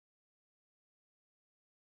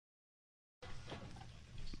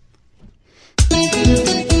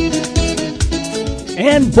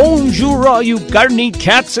And bonjour, all you gardening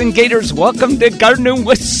cats and gators. Welcome to Gardening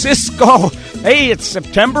with Ciscoe. Hey, it's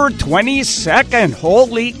September 22nd.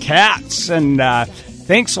 Holy cats. And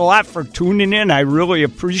thanks a lot for tuning in. I really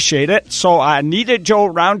appreciate it. So Nita Jo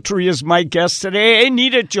Roundtree is my guest today. Hey,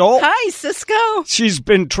 Nita Jo. Hi, Ciscoe. She's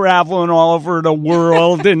been traveling all over the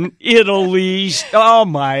world in Italy. Oh,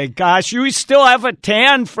 my gosh. You still have a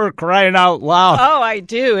tan, for crying out loud. Oh, I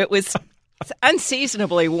do. It's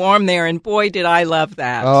unseasonably warm there, and boy, did I love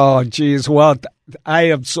that. Oh, geez. Well, I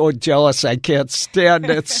am so jealous. I can't stand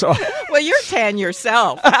it. So, well, you're tan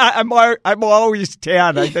yourself. I'm always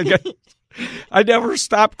tan. I think I never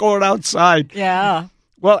stop going outside. Yeah.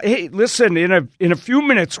 Well, hey, listen. In a few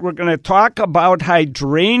minutes, we're going to talk about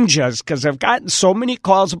hydrangeas because I've gotten so many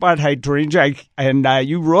calls about hydrangea, and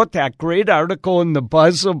you wrote that great article in the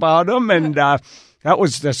Buzz about them, and that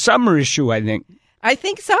was the summer issue, I think. I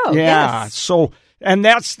think so. Yeah. Yes. So, and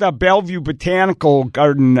that's the Bellevue Botanical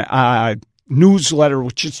Garden newsletter,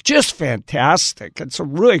 which is just fantastic. It's a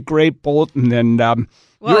really great bulletin, and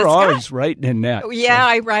you're always writing in that. Yeah, so.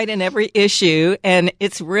 I write in every issue, and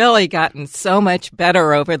it's really gotten so much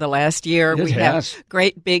better over the last year. We have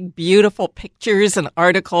great, big, beautiful pictures and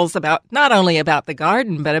articles about not only about the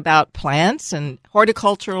garden, but about plants and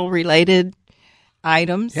horticultural related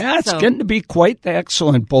items. Yeah, it's getting to be quite the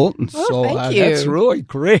excellent bulletin. Oh, so thank you. That's really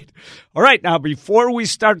great. All right, now before we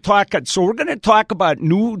start talking, so we're going to talk about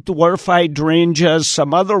new dwarf hydrangeas,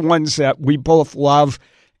 some other ones that we both love,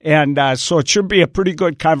 and so it should be a pretty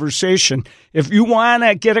good conversation. If you want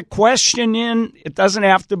to get a question in, it doesn't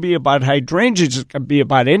have to be about hydrangeas. It can be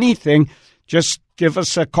about anything. Just give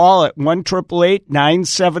us a call at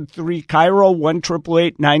 1-888-973-KIRO,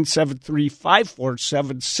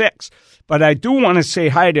 1-888-973-5476. But I do want to say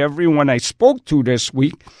hi to everyone I spoke to this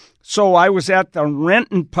week. So I was at the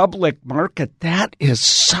Renton Public Market. That is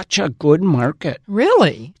such a good market.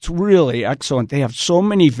 Really? It's really excellent. They have so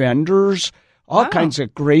many vendors, all kinds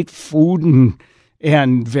of great food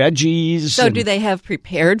and veggies. So do they have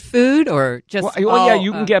prepared food or just yeah,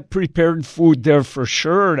 you can get prepared food there for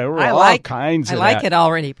sure. There were all kinds of that. I like it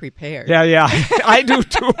already prepared. Yeah, I do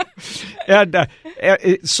too. And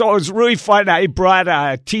so it was really fun. I brought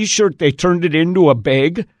a T-shirt. They turned it into a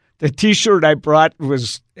bag. The T-shirt I brought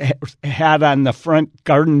had on the front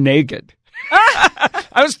 "Garden Naked."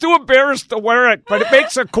 I was too embarrassed to wear it, but it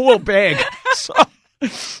makes a cool bag.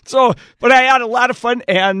 But I had a lot of fun,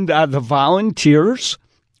 and the volunteers,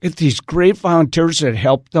 these great volunteers that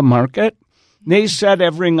helped the market, they set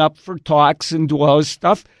everything up for talks and do all this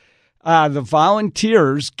stuff. The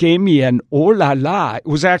volunteers gave me an oh la la. It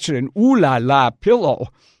was actually an ooh la la pillow.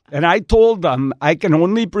 And I told them I can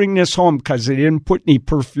only bring this home because they didn't put any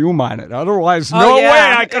perfume on it. Otherwise, no way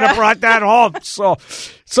I could have brought that home. So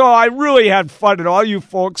I really had fun. And all you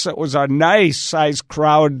folks, it was a nice sized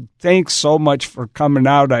crowd. Thanks so much for coming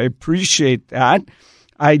out. I appreciate that.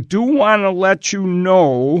 I do want to let you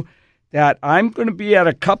know that I'm going to be at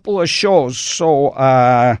a couple of shows. So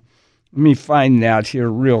let me find that here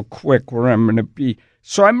real quick where I'm going to be.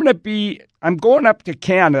 So I'm going up to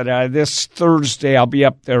Canada this Thursday. I'll be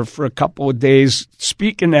up there for a couple of days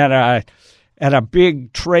speaking at a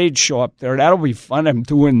big trade show up there. That'll be fun. I'm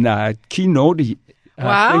doing keynote.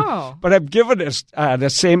 Wow. Thing. But I've given us the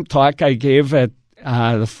same talk I gave at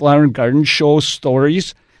the Flower and Garden Show,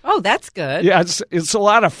 Stories. Oh, that's good. Yeah, it's a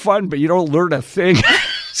lot of fun, but you don't learn a thing.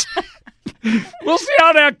 We'll see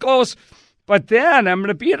how that goes. But then I'm going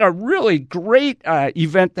to be at a really great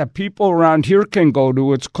event that people around here can go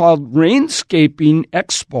to. It's called Rainscaping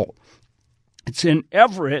Expo. It's in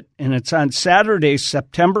Everett, and it's on Saturday,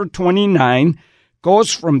 September 29.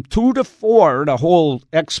 Goes from 2 to 4, the whole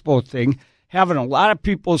expo thing. Having a lot of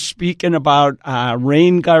people speaking about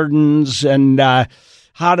rain gardens and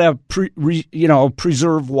how to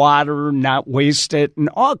preserve water, not waste it, and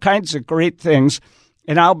all kinds of great things.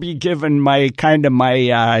 And I'll be giving my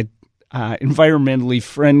environmentally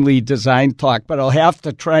friendly design talk, but I'll have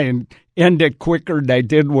to try and end it quicker than I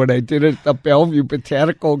did when I did it at the Bellevue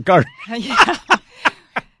Botanical Garden. Yeah.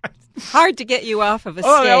 Hard to get you off of a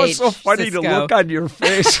stage. Oh, that was so funny Ciscoe. to look on your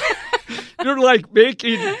face. You're like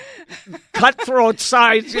making cutthroat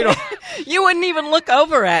signs, you know. You wouldn't even look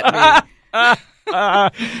over at me.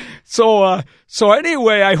 So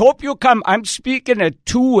anyway, I hope you'll come. I'm speaking at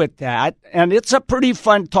 2 at that, and it's a pretty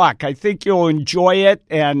fun talk. I think you'll enjoy it,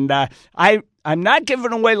 and I'm not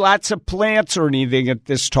giving away lots of plants or anything at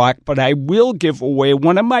this talk, but I will give away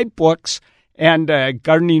one of my books and a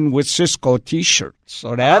Gardening with Ciscoe T-shirt.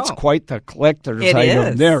 So that's quite the collector's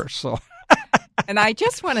item there. So, and I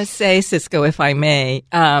just want to say, Ciscoe, if I may,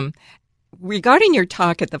 regarding your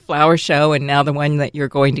talk at the flower show and now the one that you're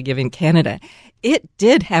going to give in Canada, it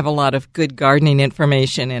did have a lot of good gardening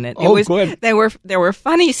information in it. Good. There were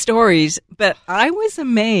funny stories, but I was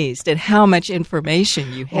amazed at how much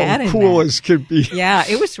information you had in that. Cool as could be. Yeah,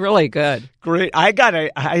 it was really good. Great. I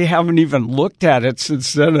haven't even looked at it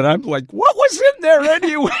since then, and I'm like, what was in there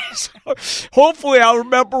anyways? Hopefully I'll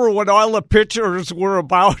remember what all the pictures were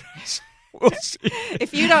about. We'll see.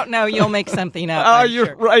 If you don't know, you'll make something up.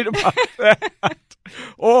 You're right about that.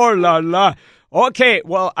 Oh, la, la. Okay,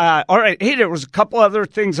 well, all right. Hey, there was a couple other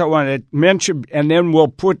things I wanted to mention, and then we'll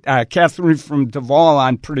put Catherine from Duval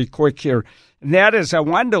on pretty quick here. And that is, I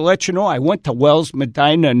wanted to let you know, I went to Wells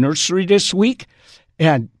Medina Nursery this week,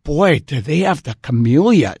 and boy, do they have the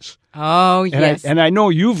camellias. Oh, yes. And I know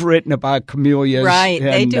you've written about camellias. Right,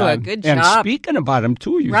 they do a good job. And speaking about them,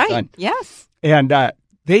 too, you've done. Yes. And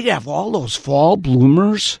they have all those fall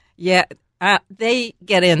bloomers. Yeah. They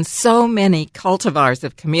get in so many cultivars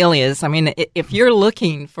of camellias. I mean, if you're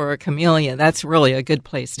looking for a camellia, that's really a good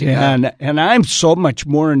place to go. And I'm so much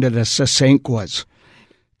more into the Ciscoes.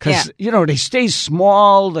 Because, they stay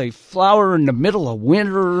small, they flower in the middle of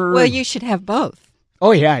winter. Well, you should have both.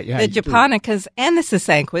 Oh, yeah. The japonicas and the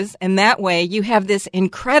Ciscoes, and that way you have this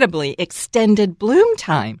incredibly extended bloom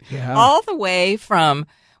time. Yeah. All the way from...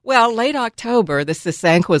 Well, late October, the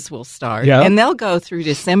Ciscoes will start, and they'll go through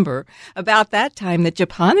December. About that time, the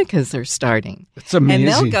Japonicas are starting. It's amazing.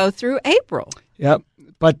 And they'll go through April. Yep.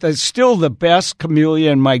 But still the best camellia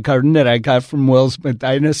in my garden that I got from Wells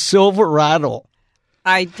Medina, Silverado.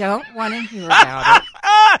 I don't want to hear about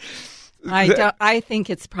it. I think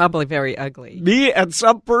it's probably very ugly. Me and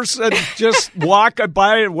some person just walking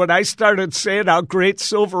by, and when I started saying how great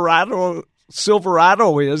Silverado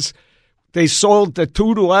is, they sold the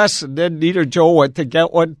two to us, and then neither Joe went to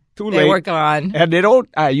get one too late. They were gone. And they don't,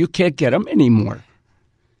 you can't get them anymore.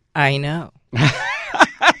 I know.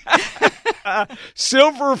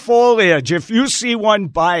 Silver foliage. If you see one,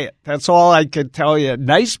 buy it. That's all I can tell you.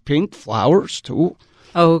 Nice pink flowers, too.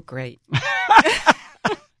 Oh, great.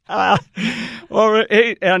 All right.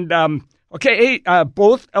 Hey, and, okay, hey,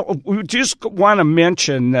 both, we just want to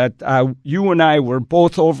mention that you and I were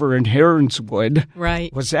both over in Heronswood.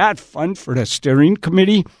 Right. Was that fun for the steering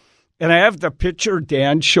committee? And I have the picture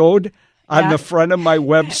Dan showed on the front of my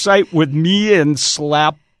website with me in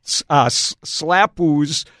Slapoo's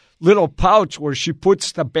little pouch where she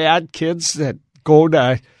puts the bad kids that go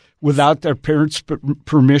to without their parents'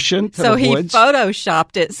 permission to the woods. So he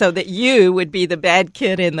photoshopped it so that you would be the bad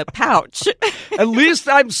kid in the pouch. At least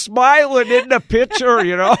I'm smiling in the picture,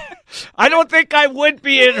 I don't think I would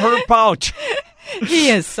be in her pouch. He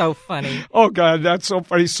is so funny. Oh, God, that's so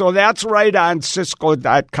funny. So that's right on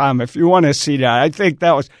Ciscoe.com if you want to see that. I think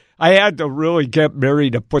I had to really get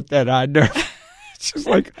Mary to put that on there. She's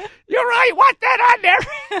like, you're right, want that on there.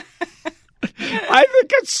 I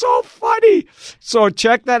think it's so funny. So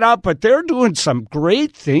check that out. But they're doing some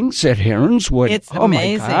great things at Heronswood. It's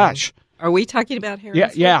amazing. Oh, my gosh. Are we talking about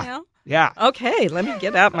Heronswood now? Yeah. Okay, let me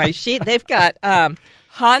get out my sheet. They've got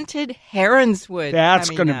Haunted Heronswood. That's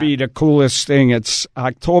going to be the coolest thing. It's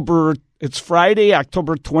Friday,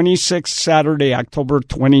 October 26th, Saturday, October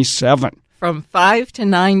 27th. From 5 to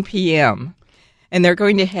 9 p.m., and they're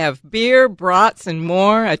going to have beer, brats, and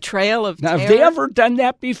more, a trail of terror. Now, have they ever done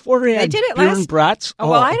that before? They did it beer last... and brats? Oh,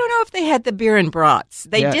 well, I don't know if they had the beer and brats.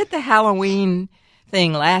 They did the Halloween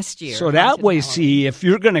thing last year. So that way, see, if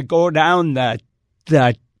you're going to go down the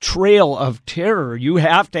trail of terror, you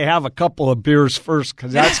have to have a couple of beers first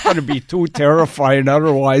because that's going to be too terrifying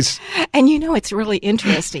otherwise. And it's really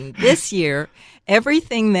interesting. This year,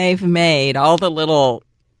 everything they've made, all the little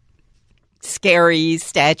scary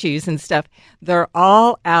statues and stuff, they're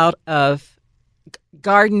all out of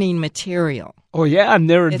gardening material. Oh yeah, and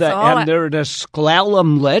they're the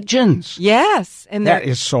Sklallam legends. Yes, and that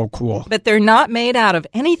is so cool. But they're not made out of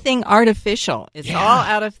anything artificial. It's all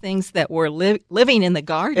out of things that were living in the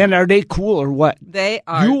garden. And are they cool or what? They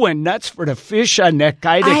are. You went nuts for the fish on that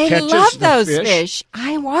guy that catches the fish. I love those fish.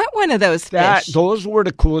 I want one of those fish. Those were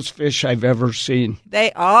the coolest fish I've ever seen.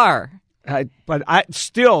 They are. But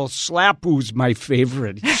Slapoo's my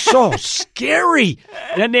favorite. He's so scary.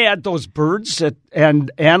 Then they had those birds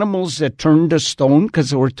and animals that turned to stone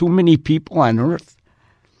because there were too many people on Earth.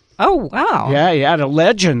 Oh, wow. Yeah, the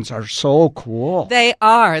legends are so cool. They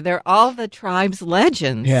are. They're all the tribe's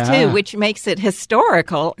legends, too, which makes it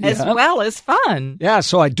historical as well as fun. Yeah,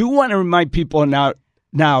 so I do want to remind people now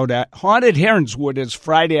that Haunted Heronswood is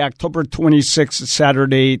Friday, October 26th, and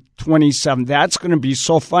Saturday, 27th. That's going to be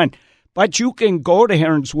so fun. But you can go to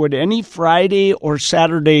Heronswood any Friday or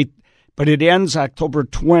Saturday, but it ends October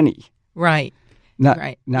 20. Right.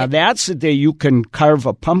 Now that's the day you can carve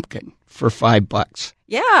a pumpkin for $5.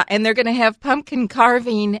 Yeah, and they're going to have pumpkin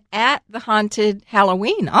carving at the haunted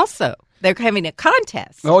Halloween also. They're having a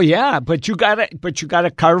contest. Oh yeah, but you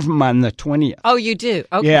gotta carve them on the 20th. Oh, you do.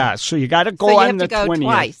 Okay. Yeah, so you got to go on the 20th. So you have to go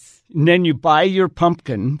twice. And then you buy your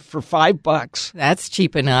pumpkin for $5. That's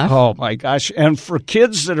cheap enough. Oh my gosh! And for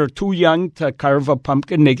kids that are too young to carve a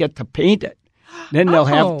pumpkin, they get to paint it. Then they'll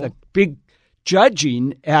have the big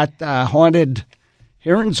judging at haunted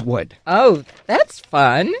Heronswood. Oh, that's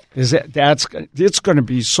fun. It's going to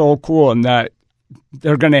be so cool, and that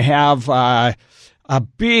they're going to have a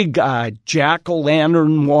big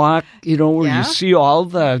jack-o'-lantern walk, where you see all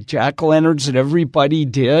the jack-o'-lanterns that everybody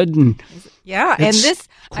did. And this,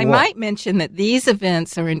 cool. I might mention that these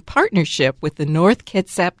events are in partnership with the North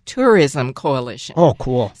Kitsap Tourism Coalition. Oh,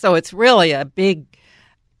 cool. So it's really a big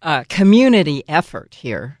community effort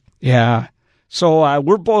here. Yeah. So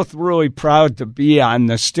we're both really proud to be on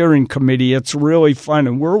the steering committee. It's really fun,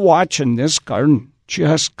 and we're watching this garden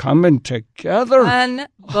just coming together.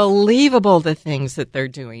 Unbelievable, the things that they're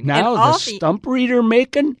doing. Now the stumpery they're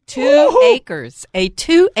making? 2 acres. A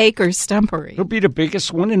 2-acre stumpery. It'll be the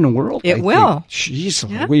biggest one in the world. It will. Jeez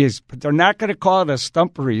Louise. But they're not going to call it a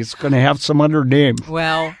stumpery. It's going to have some other name.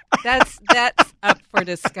 Well, that's up for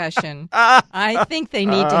discussion. I think they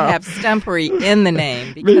need to have stumpery in the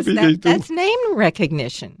name because that's name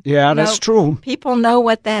recognition. Yeah, that's true. People know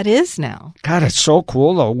what that is now. God, it's so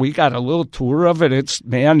cool, though. We got a little tour of it.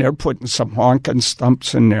 They're putting some honking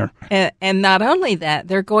stumps in there. And not only that,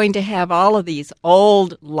 they're going to have all of these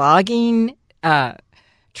old logging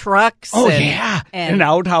trucks. Oh, and an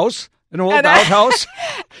outhouse, an old outhouse.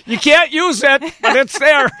 You can't use it, but it's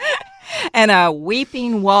there. And a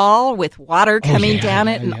weeping wall with water coming down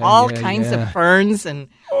it and all kinds of ferns and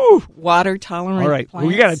water-tolerant All right, plants.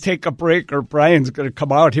 We got to take a break or Brian's going to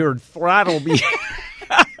come out here and throttle me.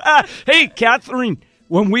 Hey, Catherine,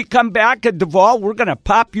 when we come back at Duval, we're going to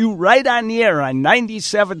pop you right on the air on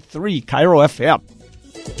 97.3 Cairo FM.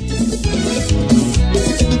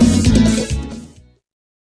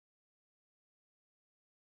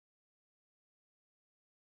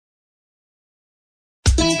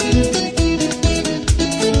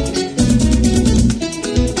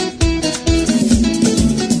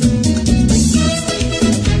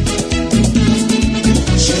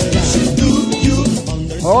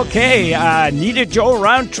 Okay, Nita Joe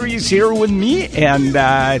Roundtree's here with me, and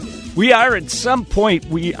we are at some point,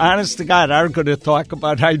 we honest to God are going to talk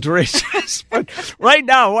about hydration. But right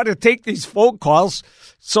now, I want to take these phone calls.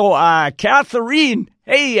 So, Catherine,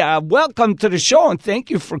 hey, welcome to the show, and thank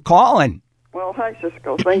you for calling. Well, hi,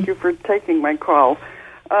 Ciscoe. Thank you for taking my call.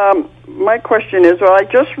 My question is, I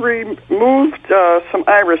just removed some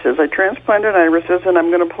irises. I transplanted irises, and I'm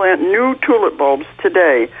going to plant new tulip bulbs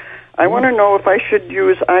today. I want to know if I should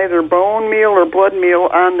use either bone meal or blood meal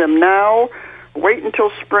on them now, wait until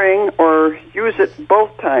spring, or use it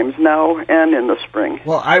both times, now and in the spring.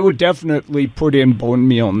 Well, I would definitely put in bone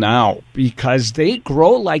meal now because they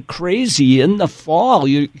grow like crazy in the fall.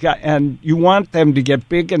 And you want them to get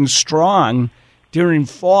big and strong during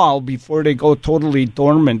fall before they go totally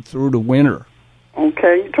dormant through the winter.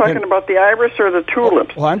 Okay. You talking about the iris or the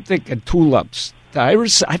tulips? Well, I'm thinking tulips. The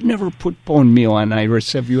iris, I've never put bone meal on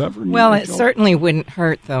iris. Have you ever? Well, it certainly wouldn't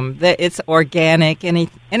hurt them. It's organic,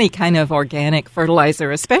 any kind of organic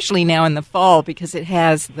fertilizer, especially now in the fall because it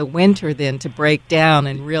has the winter then to break down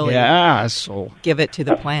and really give it to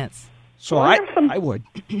the plants. So I would.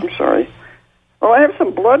 I'm sorry. Oh, I have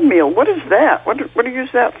some blood meal. What is that? What do you use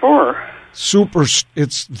that for?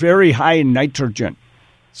 It's very high in nitrogen.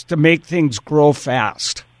 It's to make things grow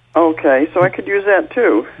fast. Okay, so I could use that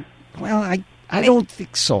too. Well, I don't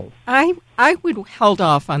think so. I would hold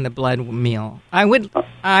off on the blood meal. I would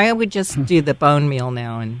just do the bone meal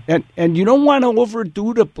now. And you don't want to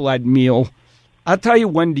overdo the blood meal. I'll tell you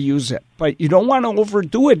when to use it, but you don't want to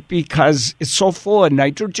overdo it because it's so full of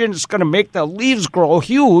nitrogen. It's going to make the leaves grow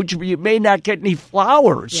huge, but you may not get any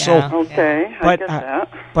flowers. Yeah. So, okay, I get that.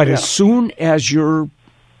 But as soon as your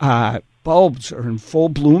bulbs are in full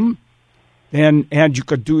bloom, and you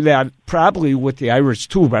could do that probably with the iris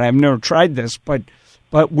too, but I've never tried this. But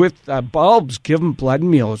with bulbs, give them blood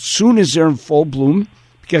meal as soon as they're in full bloom,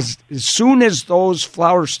 because as soon as those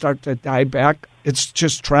flowers start to die back, it's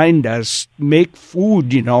just trying to make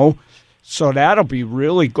food, So that'll be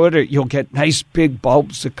really good. You'll get nice big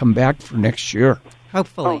bulbs that come back for next year.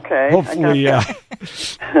 Hopefully. Okay. Hopefully, yeah.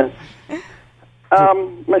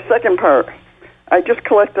 My second part. I just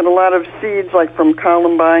collected a lot of seeds, like from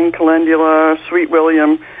columbine, calendula, sweet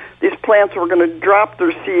William. These plants were going to drop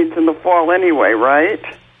their seeds in the fall anyway, right?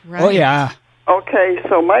 Right. Oh, yeah. Okay,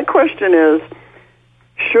 so my question is,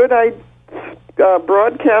 should I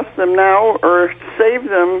broadcast them now or save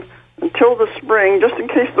them until the spring, just in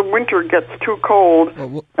case the winter gets too cold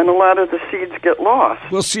and a lot of the seeds get lost?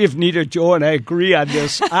 We'll see if Nita Jo and I agree on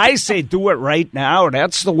this. I say do it right now.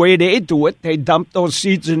 That's the way they do it. They dump those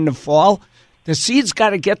seeds in the fall. The seeds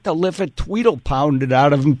got to get the livid tweedle pounded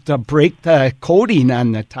out of them to break the coating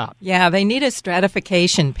on the top. Yeah, they need a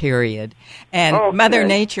stratification period, and Mother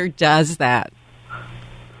Nature does that.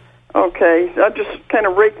 Okay, I just kind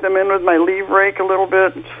of rake them in with my leaf rake a little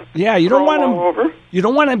bit. Yeah, you don't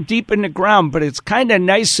want them deep in the ground, but it's kind of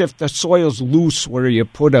nice if the soil's loose where you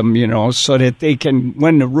put them, so that they can,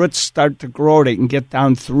 when the roots start to grow, they can get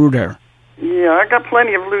down through there. Yeah, I got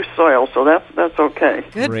plenty of loose soil, so that's okay.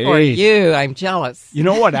 Good for you. I'm jealous. You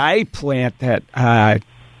know what I plant that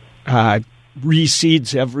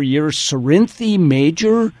reseeds every year? Cerinthe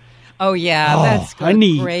major. Oh, yeah, that's good.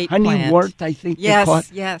 Great plant. Honeywort, I think they call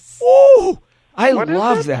it. Yes. Oh, I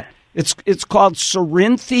love that. It's called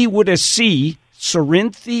Cerinthe with a C,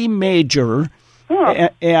 Cerinthe major,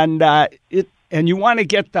 and you want to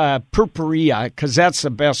get the purpurea because that's the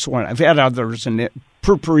best one. I've had others in it.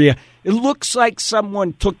 Purpurea. It looks like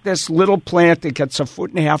someone took this little plant that gets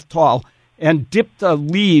 1.5 feet tall and dipped the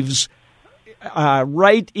leaves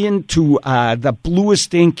right into the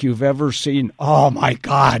bluest ink you've ever seen. Oh, my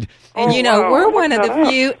God. And, we're one of the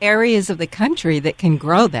few areas of the country that can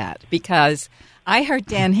grow that because I heard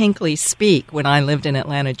Dan Hinckley speak when I lived in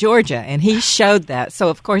Atlanta, Georgia, and he showed that. So,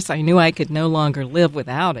 of course, I knew I could no longer live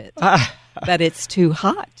without it. But it's too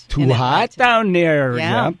hot. Too hot down there.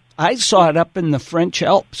 Yeah. I saw it up in the French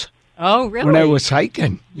Alps. Oh, really? When I was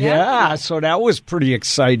hiking. Yeah, so that was pretty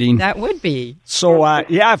exciting. That would be. So, if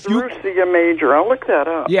you... Cerinthe major, I'll look that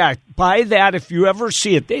up. Yeah, buy that if you ever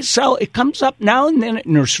see it. They sell, it comes up now and then at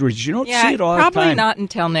nurseries. You don't see it all the time. Probably not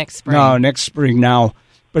until next spring. No, next spring now.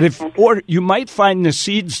 But or you might find the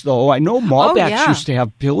seeds, though. I know Malbecs used to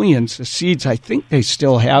have billions of seeds. I think they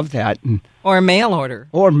still have that. Or mail order.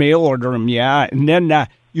 Or mail order them, yeah. And then...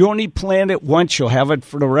 you only plant it once. You'll have it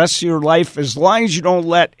for the rest of your life as long as you don't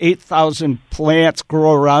let 8,000 plants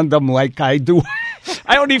grow around them like I do.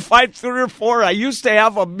 I only find 3 or 4. I used to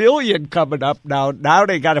have 1 million coming up now. Now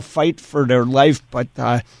they got to fight for their life. But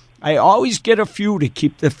I always get a few to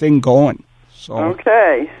keep the thing going. So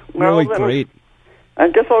okay. Well, really great. I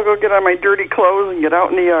guess I'll go get on my dirty clothes and get out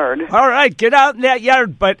in the yard. All right, get out in that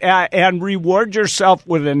yard, but and reward yourself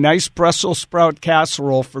with a nice Brussels sprout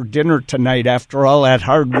casserole for dinner tonight after all that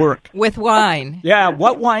hard work. With wine. Yeah,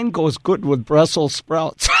 what wine goes good with Brussels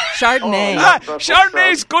sprouts? Chardonnay.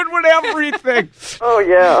 Chardonnay's good with everything. Oh,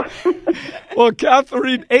 yeah. Well,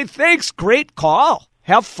 Catherine, hey, thanks. Great call.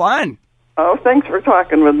 Have fun. Oh, thanks for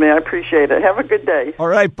talking with me. I appreciate it. Have a good day. All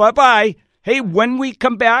right, bye-bye. Hey, when we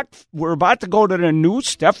come back, we're about to go to the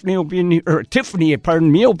news. Tiffany will be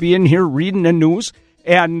in here reading the news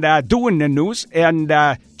and doing the news. And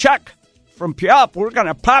Chuck from Puyallup, we're going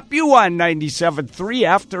to pop you on 97.3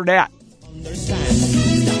 after that.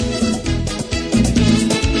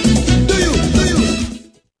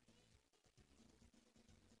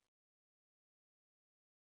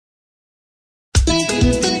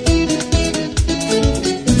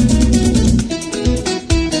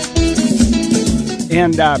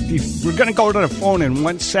 And we're going to go to the phone in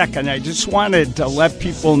 1 second. I just wanted to let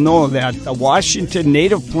people know that the Washington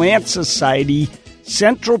Native Plant Society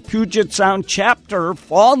Central Puget Sound Chapter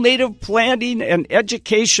Fall Native Planting and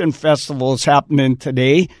Education Festival is happening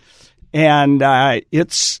today. And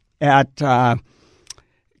it's at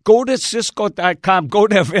go to Ciscoe.com, go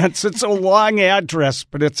to events. It's a long address,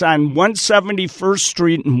 but it's on 171st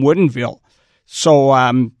Street in Woodinville. So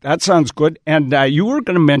that sounds good. And you were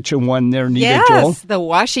going to mention one there, Nita Jo. Yes, the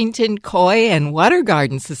Washington Koi and Water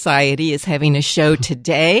Garden Society is having a show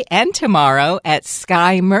today and tomorrow at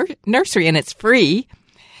Sky Nursery, and it's free.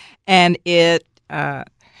 And it's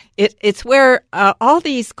where all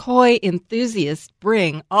these koi enthusiasts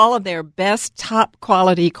bring all of their best top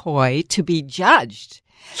quality koi to be judged.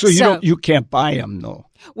 So you can't buy them, though.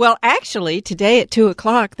 Well, actually, today at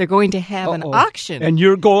 2:00, they're going to have an auction. And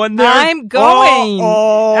you're going there? I'm going.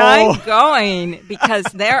 I'm going because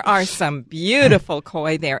there are some beautiful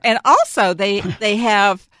koi there. And also, they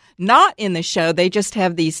have, not in the show, they just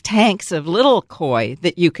have these tanks of little koi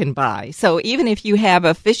that you can buy. So even if you have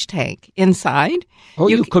a fish tank inside. Oh,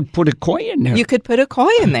 you could put a koi in there. You could put a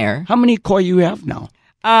koi in there. How many koi you have now?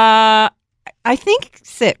 I think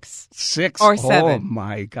 6. 6 or 7. Oh,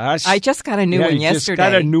 my gosh. I just got a new one yesterday.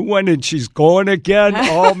 Just got a new one, and she's going again.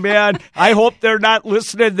 Oh, man. I hope they're not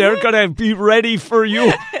listening. They're going to be ready for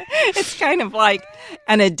you. It's kind of like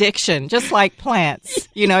an addiction, just like plants.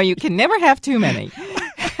 You can never have too many.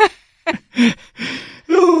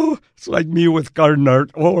 like me with garden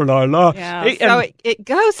art. Oh, la, la. Yeah, Hey, so it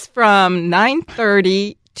goes from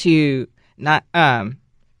 9:30 to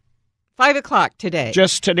 5 o'clock today.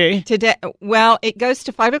 just today? Today, well, it goes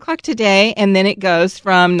to 5 o'clock today, and then it goes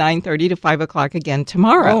from 9:30 to 5 o'clock again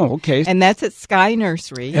tomorrow. Oh, okay. And that's at Sky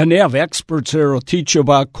Nursery. And they have experts there who will teach you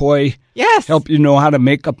about koi. Yes. Help you know how to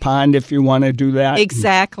make a pond if you want to do that.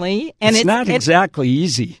 Exactly. And it's not exactly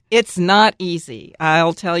easy. It's not easy,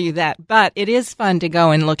 I'll tell you that. But it is fun to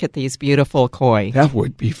go and look at these beautiful koi. That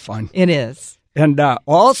would be fun. It is. And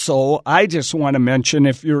also, I just want to mention,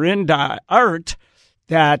 if you're into art,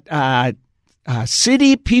 that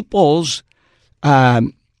City People's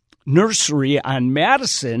Nursery on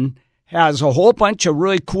Madison has a whole bunch of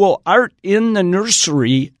really cool art in the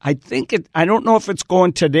nursery. I don't know if it's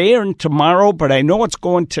going today or tomorrow, but I know it's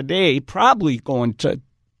going today, probably going to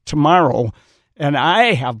tomorrow. And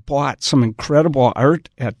I have bought some incredible art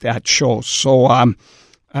at that show. So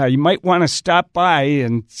you might want to stop by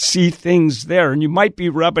and see things there. And you might be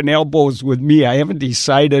rubbing elbows with me. I haven't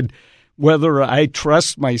decided whether I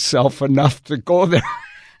trust myself enough to go there.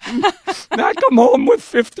 Not come home with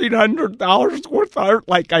 $1,500 worth of art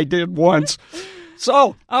like I did once.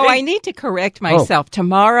 So, I need to correct myself.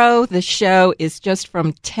 Tomorrow, the show is just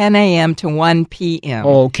from 10 a.m. to 1 p.m.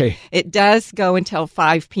 Oh, okay. It does go until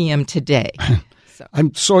 5 p.m. today. So.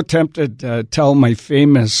 I'm so tempted to tell my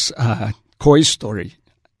famous koi story.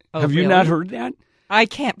 Have you not heard that? I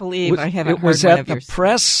can't believe I haven't heard It was one at of the yours.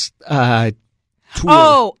 press tour.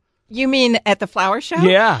 Oh, you mean at the flower show?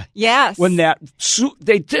 Yeah. Yes. When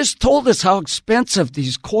they just told us how expensive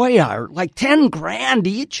these koi are, like $10,000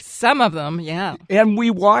 each. Some of them, yeah. And we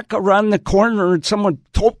walk around the corner and someone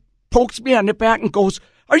pokes me on the back and goes,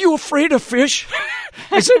 "Are you afraid of fish?"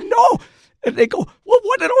 I said, "No." And they go, "Well,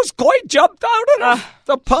 one of those koi jumped out of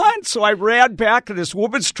the pond." So I ran back and this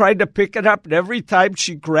woman's trying to pick it up. And every time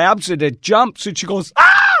she grabs it, it jumps. And she goes,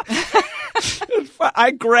 "Ah!"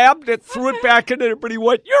 I grabbed it, threw it back, and everybody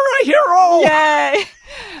went, "You're a hero!" Yay!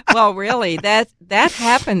 Well, really, that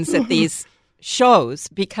happens at these shows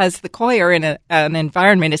because the koi are in an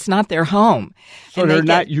environment, it's not their home. So they're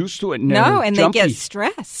not used to it. And they get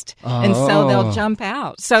stressed. And so they'll jump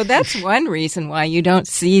out. So that's one reason why you don't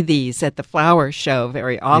see these at the flower show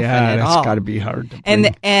very often at all. Yeah, that's got to be hard to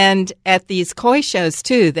bring. And at these koi shows,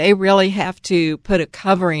 too, they really have to put a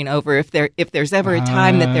covering over if there's ever a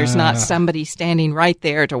time that there's not somebody standing right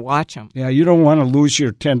there to watch them. Yeah, you don't want to lose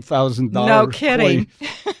your $10,000. No kidding.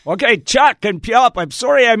 Okay, Chuck and Puyallup, I'm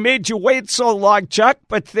sorry I made you wait so long, Chuck,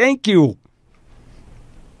 but thank you.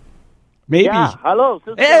 Maybe. Yeah, hello.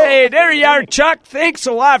 Ciscoe. Hey, there you are, Chuck. Thanks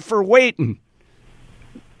a lot for waiting.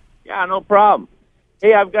 Yeah, no problem.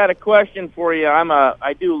 Hey, I've got a question for you.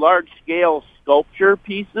 I do large scale sculpture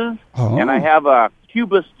pieces, and I have a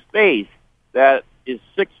cubist vase that is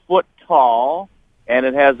 6 foot tall, and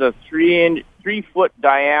it has a 3 foot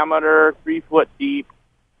diameter, 3 foot deep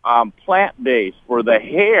plant base for the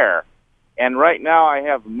hair. And right now I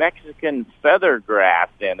have Mexican feather grass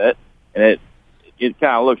in it, and it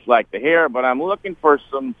kind of looks like the hair, but I'm looking for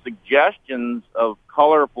some suggestions of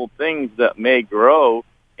colorful things that may grow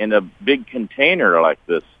in a big container like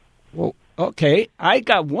this. Well, okay, I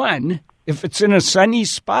got one. If it's in a sunny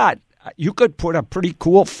spot, you could put a pretty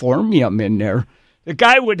cool formium in there. The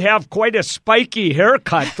guy would have quite a spiky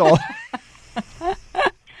haircut, though.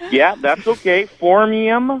 Yeah, that's okay.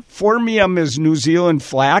 Formium? Formium is New Zealand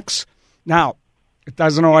flax. Now, it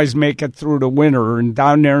doesn't always make it through the winter, and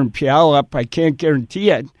down there in Puyallup, I can't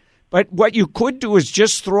guarantee it. But what you could do is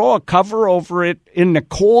just throw a cover over it in the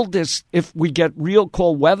coldest, if we get real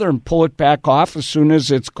cold weather, and pull it back off as soon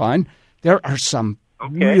as it's gone. There are some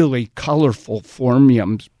really colorful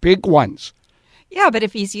formiums, big ones. Yeah, but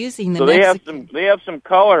if he's using the so they have some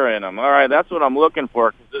color in them. All right, that's what I'm looking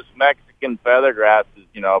for, because this Mexican feather grass is,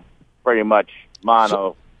 pretty much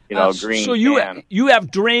mono. Green. So you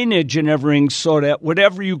have drainage and everything, so that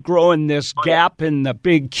whatever you grow in this gap in the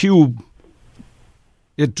big cube,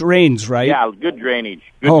 it drains, right? Yeah, good drainage.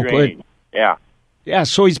 Good drainage. Good. Yeah. Yeah,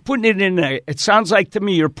 so he's putting it in it sounds like to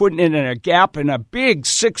me you're putting it in a gap in a big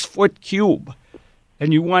 6 foot cube.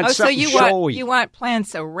 And you want something showy. You want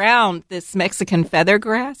plants around this Mexican feather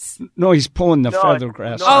grass? No, he's pulling the feather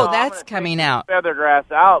grass out. That's coming out. Feather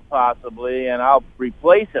grass out, possibly, and I'll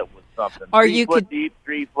replace it with something. Or 3 foot deep,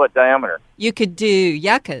 3 foot diameter. You could do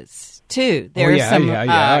yuccas, too. There's some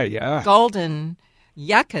golden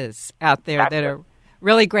yuccas out there that are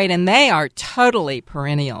really great, and they are totally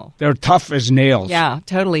perennial. They're tough as nails. Yeah,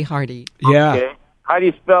 totally hardy. Yeah. Okay. How do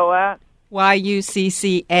you spell that?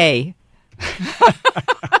 Yucca.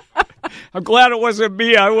 I'm glad it wasn't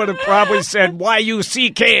me. I would have probably said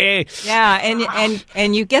Y-U-C-K-A. Yeah,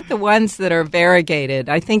 and you get the ones that are variegated.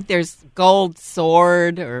 I think there's Gold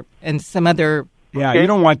Sword and some other. Yeah, you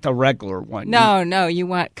don't want the regular one. No, you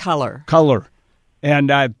want color. Color.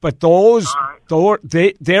 And but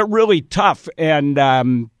they're really tough, and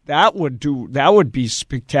that would be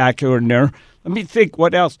spectacular in there. Let me think.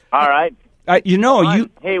 What else? All right.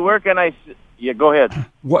 Hey, where can I? Yeah, go ahead.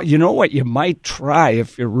 What you know? What you might try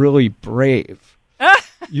if you're really brave.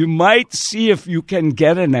 You might see if you can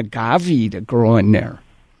get an agave to grow in there.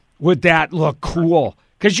 Would that look cool?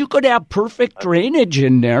 Because you could have perfect drainage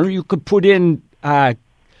in there. You could put in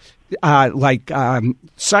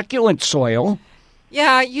succulent soil.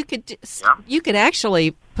 Yeah, you could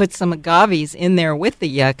actually put some agaves in there with the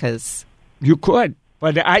yuccas. You could,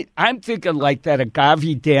 but I'm thinking like that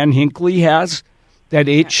agave Dan Hinckley has that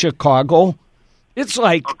ate Chicago. It's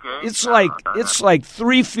like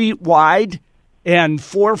 3 feet wide and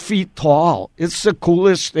 4 feet tall. It's the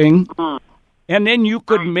coolest thing. And then you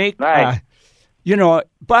could make, but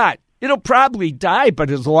it'll probably die, but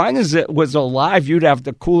as long as it was alive, you'd have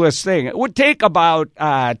the coolest thing. It would take about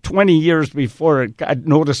 20 years before it got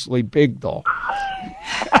noticeably big, though.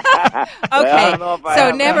 Okay,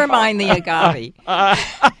 so never mind the agave.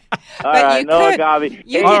 Agave.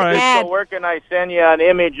 You could add. So where can I send you an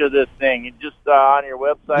image of this thing? Just on your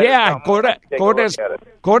website? Yeah,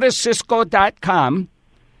 go to Ciscoe.com.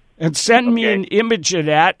 And send me an image of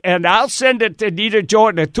that, and I'll send it to Nita Jo,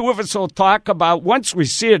 and the two of us will talk about, once we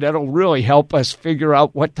see it, it'll really help us figure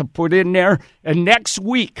out what to put in there. And next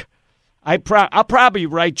week, I'll probably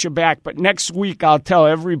write you back, but next week I'll tell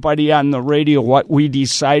everybody on the radio what we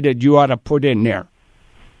decided you ought to put in there.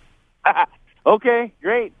 Okay,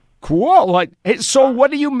 great. Cool. So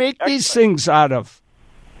what do you make these things out of?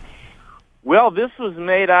 Well, this was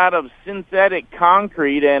made out of synthetic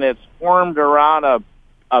concrete, and it's formed around a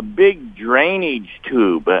big drainage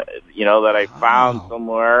tube, that I found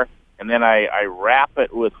somewhere, and then I wrap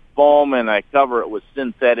it with foam and I cover it with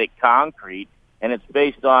synthetic concrete, and it's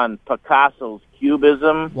based on Picasso's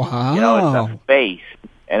Cubism. Wow. It's a face,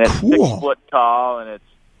 and it's cool. 6 foot tall, and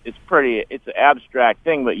it's an abstract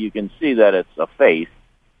thing, but you can see that it's a face.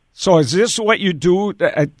 So is this what you do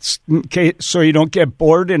so you don't get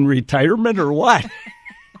bored in retirement, or what?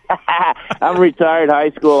 I'm a retired high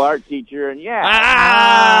school art teacher, and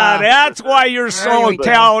that's why you're so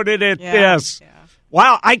talented at this. Yeah.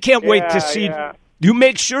 Wow, I can't wait to see. Yeah. You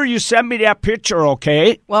make sure you send me that picture,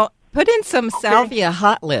 okay? Well, put in some salvia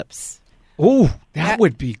hot lips. Oh, that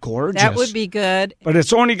would be gorgeous. That would be good. But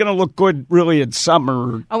it's only going to look good really in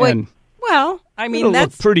summer. Oh, wait. Well, I mean,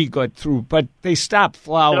 that's look pretty good through, but they stop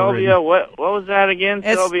flowering. Salvia, what was that again?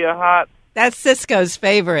 Salvia hot. That's Ciscoe's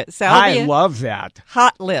favorite. Salvia. I love that.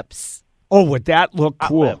 Hot lips. Oh, would that look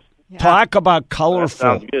cool? Yeah. Talk about colorful.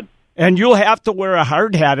 That sounds good. And you'll have to wear a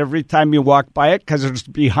hard hat every time you walk by it, because there's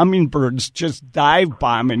be hummingbirds just dive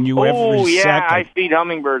bombing you every second. I feed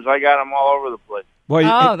hummingbirds. I got them all over the place.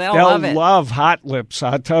 Well, they'll love hot lips.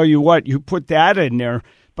 I'll tell you what, you put that in there.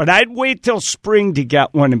 But I'd wait till spring to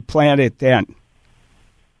get one and plant it then.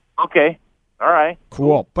 Okay. All right.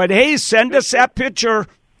 Cool. But, hey, send us that picture.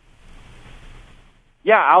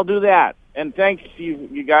 Yeah, I'll do that. And thanks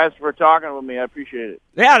you guys for talking with me. I appreciate it.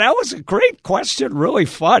 Yeah, that was a great question. Really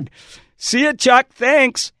fun. See you, Chuck.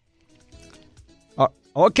 Thanks.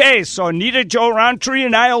 Okay, so Nita Jo Roundtree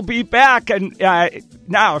and I will be back. And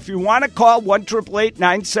now, if you want to call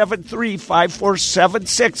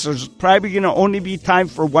 1-888-973-5476, there's probably going to only be time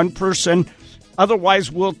for one person.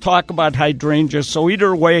 Otherwise, we'll talk about hydrangeas. So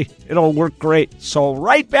either way, it'll work great. So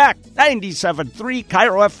right back, 97.3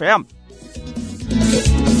 Cairo FM.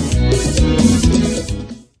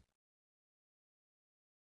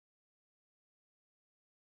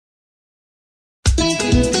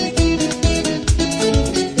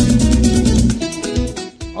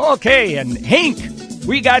 Okay, and Hank,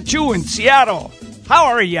 we got you in Seattle. How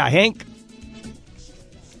are you, Hank?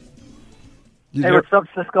 Hey, what's up,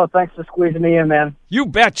 Ciscoe? Thanks for squeezing me in, man. You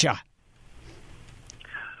betcha.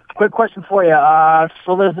 Quick question for you.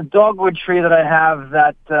 So there's a dogwood tree that I have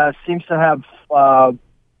that seems to have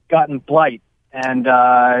gotten blight, and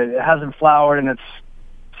it hasn't flowered, and it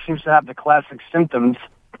seems to have the classic symptoms.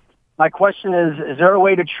 My question is there a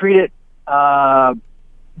way to treat it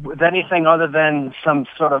with anything other than some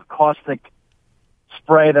sort of caustic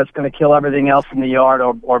spray that's going to kill everything else in the yard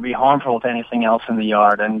or be harmful to anything else in the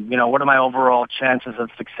yard? And, what are my overall chances of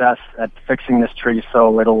success at fixing this tree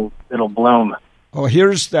so it'll bloom? Well,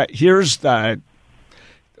 here's the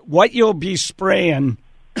what you'll be spraying.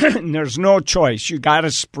 There's no choice. You got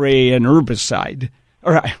to spray an herbicide.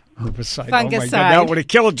 Or herbicide. Fungicide. Oh my God, that would have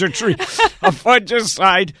killed your tree. A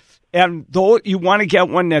fungicide. And though you want to get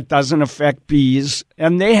one that doesn't affect bees,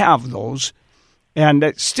 and they have those.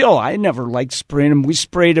 And still, I never liked spraying them. We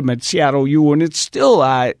sprayed them at Seattle U, and it's still,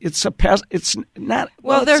 it's a pest. It's not.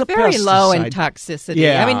 Well, they're very low in toxicity.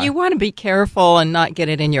 Yeah. I mean, you want to be careful and not get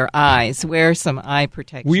it in your eyes. Wear some eye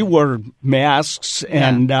protection. We wore masks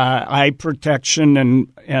and eye protection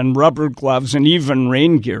and rubber gloves and even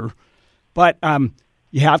rain gear. But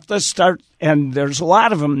you have to start, and there's a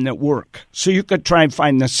lot of them that work. So you could try and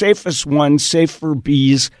find the safest one, safe for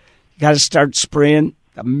bees. You got to start spraying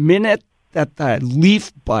the minute that the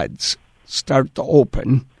leaf buds start to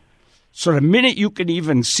open. So the minute you can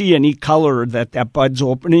even see any color that bud's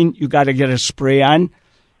opening, you got to get a spray on.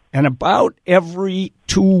 And about every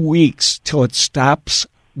 2 weeks till it stops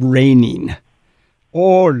raining.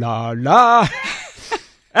 Oh, la, la.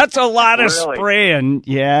 That's a lot of spraying.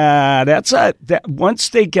 Yeah, once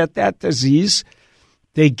they get that disease,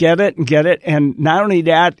 they get it. And not only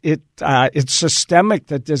that, it's systemic.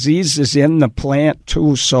 The disease is in the plant,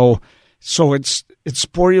 too. So it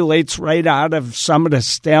sporulates right out of some of the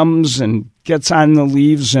stems and gets on the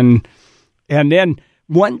leaves. And then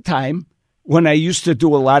one time when I used to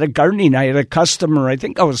do a lot of gardening, I had a customer, I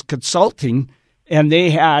think I was consulting, and they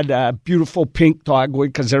had a beautiful pink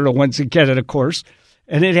dogwood because they're the ones that get it, of course.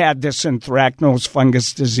 And it had this anthracnose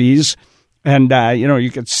fungus disease. And,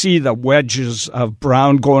 you could see the wedges of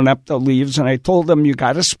brown going up the leaves. And I told them, you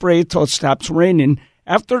got to spray till it stops raining.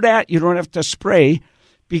 After that, you don't have to spray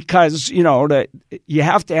because, you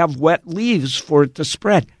have to have wet leaves for it to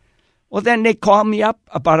spread. Well, then they call me up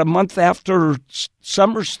about a month after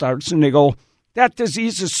summer starts, and they go, that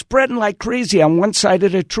disease is spreading like crazy on one side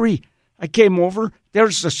of the tree. I came over.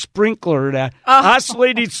 There's the sprinkler, the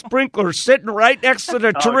oscillating sprinkler sitting right next to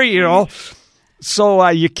the tree, So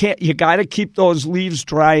you got to keep those leaves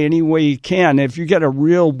dry any way you can. If you get a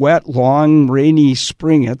real wet, long, rainy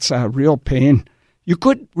spring, it's a real pain. You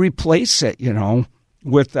could replace it,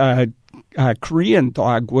 with Korean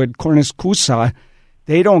dogwood, Cornus cusa.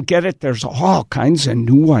 They don't get it. There's all kinds of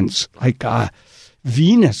new ones, like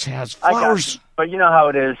Venus has flowers. But you know how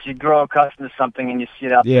it is. You grow accustomed to something and you see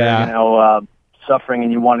it out there, suffering,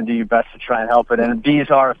 and you want to do your best to try and help it. And bees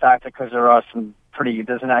are a factor because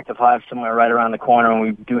there's an active hive somewhere right around the corner, and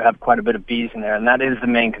we do have quite a bit of bees in there. And that is the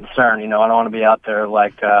main concern. I don't want to be out there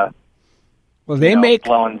like, they make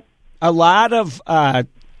blowing. A lot of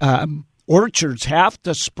orchards have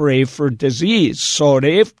to spray for disease. So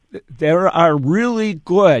there are really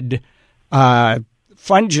good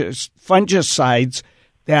fungicides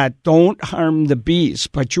that don't harm the bees.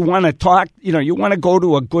 But you want to you want to go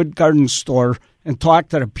to a good garden store and talk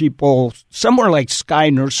to the people somewhere like Sky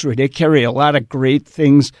Nursery. They carry a lot of great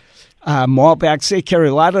things. Malbecs, they carry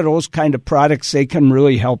a lot of those kind of products. They can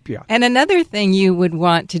really help you. And another thing you would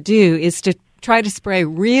want to do is to try to spray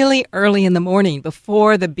really early in the morning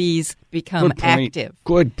before the bees become active.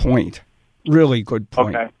 Good point. Really good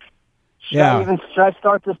point. Okay. Should I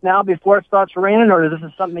start this now before it starts raining, or is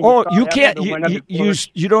this something? You can't.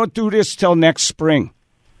 You don't do this till next spring.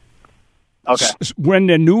 Okay. When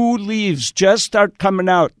the new leaves just start coming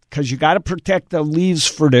out, because you got to protect the leaves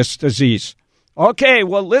for this disease. Okay.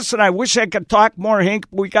 Well, listen. I wish I could talk more, Hank.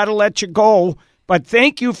 We got to let you go. But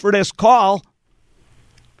thank you for this call.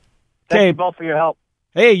 Thank you both for your help.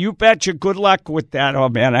 Hey, you betcha. Good luck with that. Oh,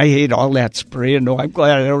 man, I hate all that spraying. No, I'm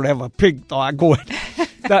glad I don't have a pink dogwood.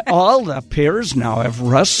 All the pears now have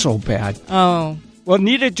rust so bad. Oh. Well,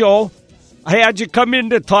 Nita Joe, I had you come in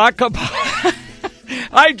to talk about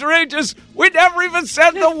hydrangeas. We never even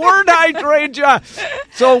said the word hydrangea.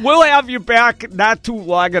 So we'll have you back not too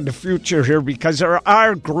long in the future here because there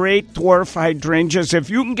are great dwarf hydrangeas. If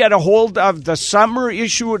you can get a hold of the summer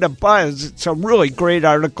issue of the Buzz, it's a really great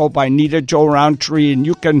article by Nita Joe Roundtree, and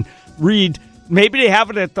you can read. Maybe they have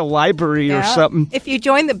it at the library or something. If you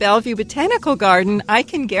join the Bellevue Botanical Garden, I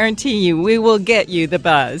can guarantee you we will get you the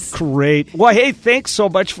Buzz. Great. Well, hey, thanks so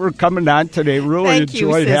much for coming on today. Really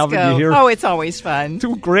enjoyed having you here. Oh, it's always fun.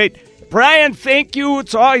 Too great. Brian, thank you.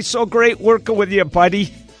 It's always so great working with you,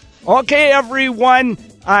 buddy. Okay, everyone,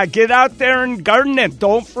 get out there and garden, and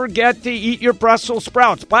don't forget to eat your Brussels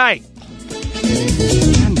sprouts. Bye.